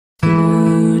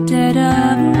Through dead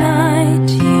of night,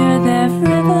 hear their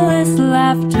frivolous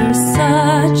laughter,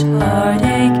 such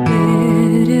heartache,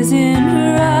 it isn't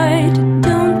right.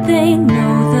 Don't they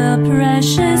know the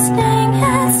precious thing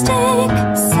at stake?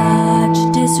 Such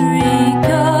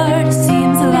disregard,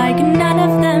 seems like none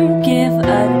of them give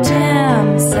a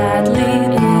damn. Sadly,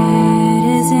 it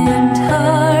isn't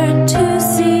hard to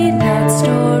see that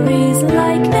stories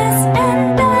like this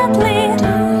end badly.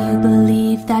 Do you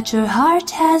believe that your heart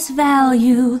has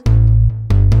value?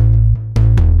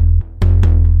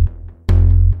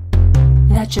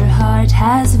 That your heart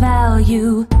has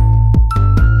value?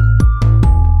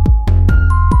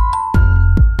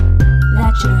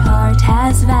 That your heart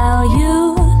has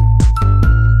value?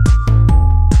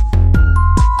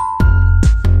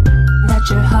 That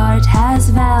your heart has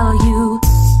value?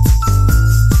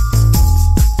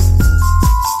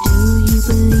 Do you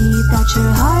believe that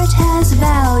your heart has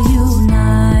value?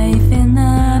 Knife in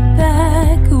the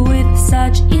back, with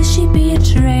such ease she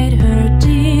betrayed her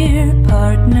dear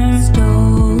partner,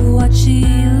 stole what she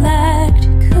lacked.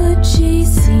 Could she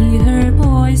see her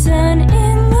poison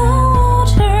in the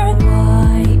water?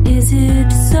 Why is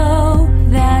it so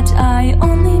that I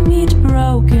only meet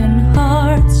broken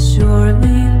hearts?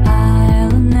 Surely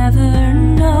I'll never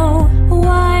know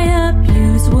why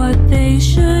abuse what they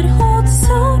should hold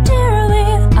so dearly.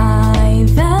 I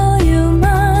value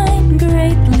mine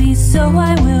greatly, so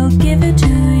I will give it to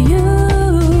you.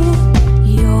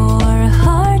 Your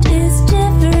heart is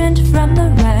different from the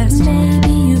rest.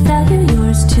 Maybe you value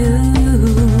yours too.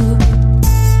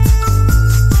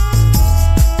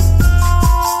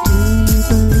 Do you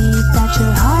believe that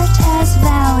your heart has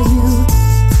value?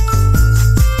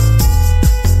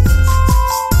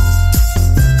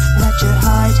 That your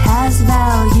heart has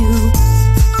value?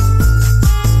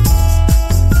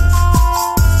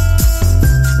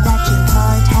 That your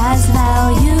heart has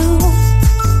value?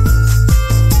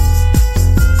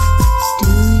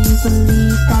 Do you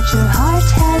believe that your heart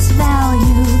has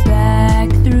value? Back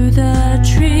through the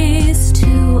trees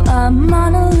to a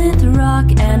monolith,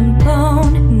 rock and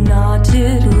bone,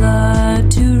 knotted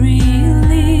blood to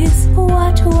release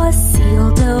what was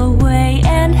sealed away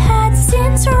and had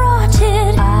since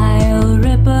rotted. I'll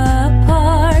rip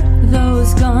apart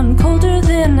those gone colder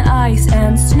than ice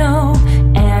and snow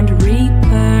and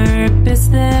repurpose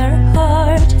their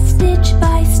heart stitch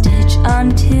by stitch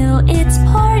until it's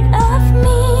part of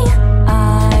me.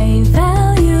 I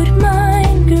valued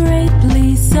mine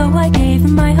greatly, so I gave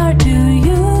my heart to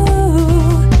you.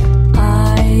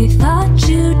 I thought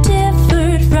you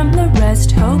differed from the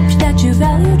rest, hoped that you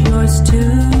valued yours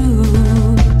too.